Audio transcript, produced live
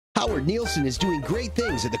Howard Nielsen is doing great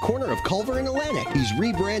things at the corner of Culver and Atlantic. He's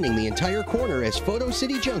rebranding the entire corner as Photo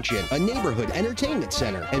City Junction, a neighborhood entertainment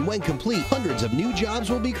center. And when complete, hundreds of new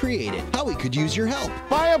jobs will be created. Howie could use your help.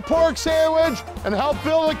 Buy a pork sandwich and help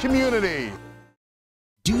build a community.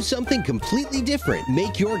 Do something completely different.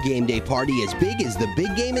 Make your game day party as big as the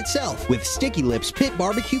big game itself with Sticky Lips Pit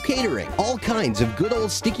Barbecue Catering. All kinds of good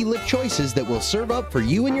old Sticky Lip choices that will serve up for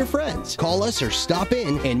you and your friends. Call us or stop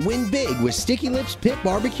in and win big with Sticky Lips Pit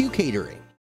Barbecue Catering.